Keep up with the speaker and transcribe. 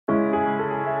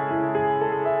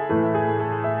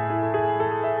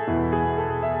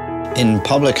In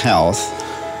public health,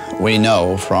 we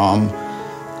know from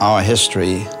our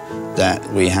history that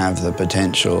we have the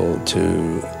potential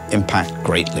to impact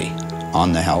greatly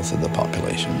on the health of the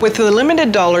population. With the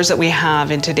limited dollars that we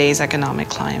have in today's economic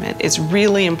climate, it's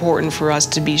really important for us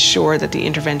to be sure that the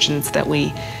interventions that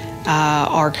we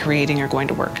are creating are going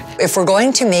to work. If we're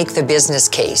going to make the business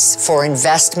case for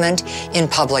investment in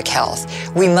public health,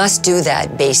 we must do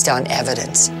that based on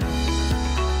evidence.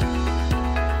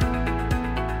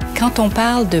 Quand on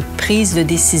parle de prise de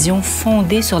décision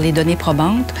fondée sur les données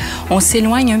probantes, on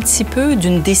s'éloigne un petit peu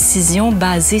d'une décision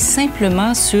basée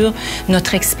simplement sur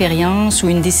notre expérience ou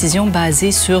une décision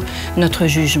basée sur notre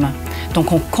jugement.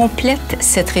 Donc, on complète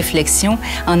cette réflexion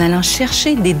en allant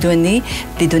chercher des données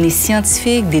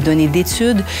scientifiques, des données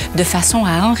d'études, de façon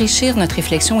à enrichir notre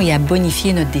réflexion et à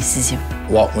bonifier notre décision.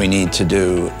 What we need to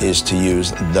do is to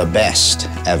use the best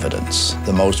evidence,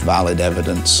 the most valid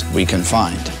evidence we can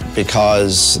find,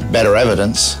 because better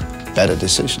evidence, better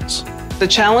decisions. The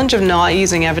challenge of not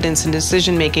using evidence in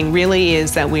decision-making really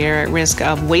is that we are at risk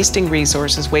of wasting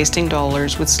resources, wasting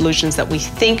dollars with solutions that we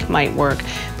think might work,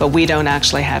 but we don't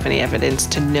actually have any evidence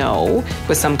to know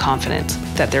with some confidence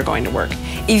that they're going to work.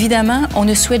 Évidemment, on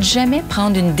ne souhaite jamais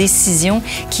prendre une décision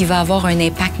qui va avoir un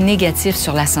impact négatif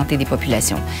sur la santé des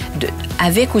populations.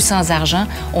 Avec ou sans argent,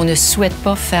 on ne souhaite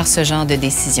pas faire ce genre de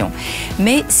décision.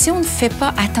 Mais si on ne fait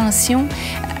pas attention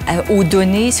aux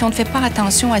données, si on ne fait pas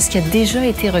attention à ce qui a déjà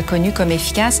été reconnu comme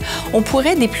efficace, on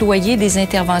pourrait déployer des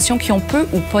interventions qui ont peu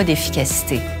ou pas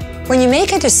d'efficacité. When you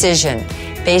make a decision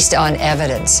based on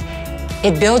evidence,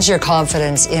 it builds your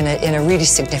confidence in a really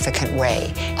significant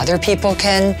way. Other people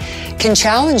can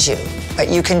challenge you, but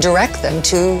you can direct them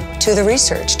to the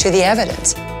research, to the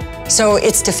evidence. So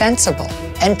it's defensible,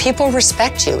 and people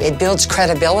respect you. It builds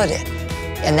credibility,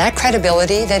 and that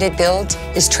credibility that it builds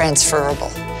is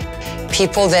transferable.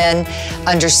 People then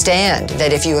understand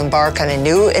that if you embark on a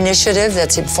new initiative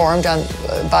that's informed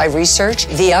by research,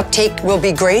 the uptake will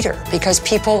be greater because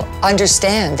people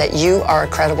understand that you are a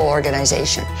credible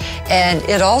organization. And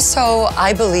it also,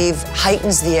 I believe,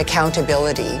 heightens the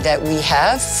accountability that we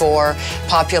have for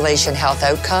population health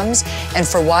outcomes and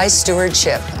for wise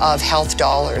stewardship of health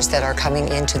dollars that are coming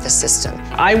into the system.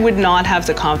 I would not have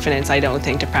the confidence, I don't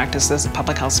think, to practice as a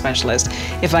public health specialist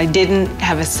if I didn't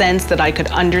have a sense that I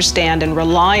could understand and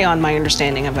rely on my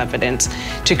understanding of evidence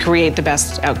to create the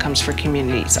best outcomes for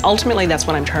communities. Ultimately, that's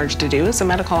what I'm charged to do as a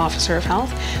medical officer of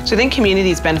health. So I think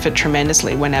communities benefit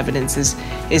tremendously when evidence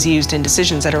is used in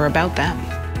decisions that are about them.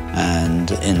 And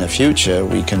in the future,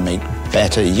 we can make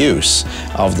better use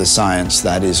of the science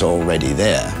that is already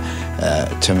there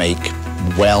to make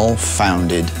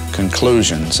well-founded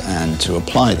conclusions and to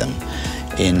apply them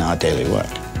in our daily work.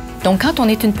 Donc, quand on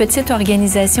est une petite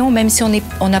organisation, même si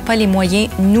on n'a pas les moyens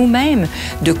nous-mêmes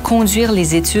de conduire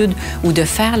les études ou de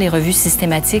faire les revues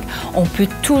systématiques, on peut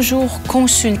toujours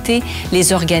consulter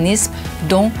les organismes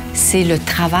dont c'est le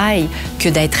travail que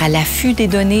d'être à l'affût des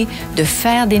données, de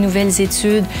faire des nouvelles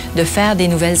études, de faire des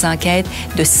nouvelles enquêtes,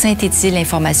 de synthétiser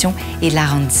l'information et de la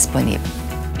rendre disponible.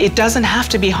 It doesn't have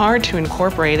to be hard to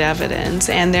incorporate evidence,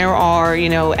 and there are,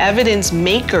 evidence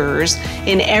makers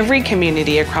in every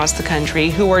community across the country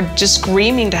who are just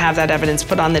screaming to have that evidence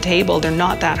put on the table. They're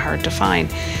not that hard to find.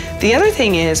 The other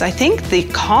thing is, I think the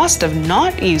cost of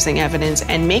not using evidence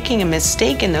and making a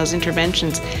mistake in those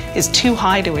interventions is too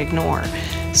high to ignore.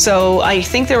 So I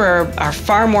think there are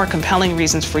far more compelling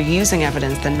reasons for using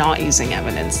evidence than not using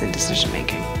evidence in decision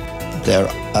making. There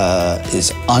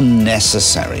is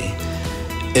unnecessary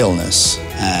illness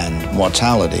and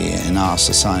mortality in our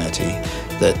society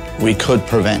that we could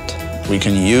prevent. We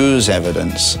can use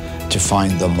evidence to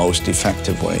find the most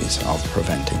effective ways of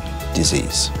preventing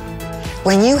disease.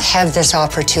 When you have this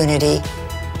opportunity,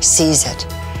 seize it.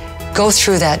 Go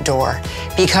through that door,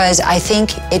 because I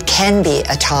think it can be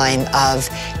a time of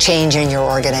change in your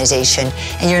organization,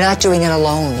 and you're not doing it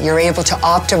alone. You're able to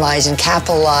optimize and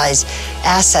capitalize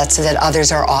assets that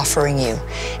others are offering you,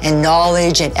 and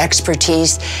knowledge and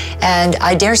expertise. And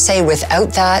I dare say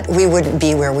without that, we wouldn't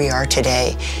be where we are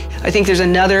today. I think there's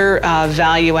another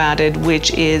value added,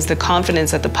 which is the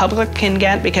confidence that the public can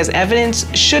get, because evidence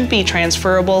should be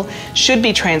transferable, should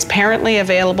be transparently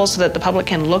available so that the public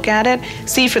can look at it,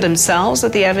 see for themselves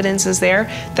that the evidence is there.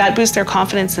 That boosts their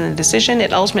confidence in the decision.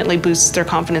 It ultimately boosts their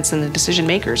confidence in the decision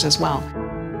makers as well.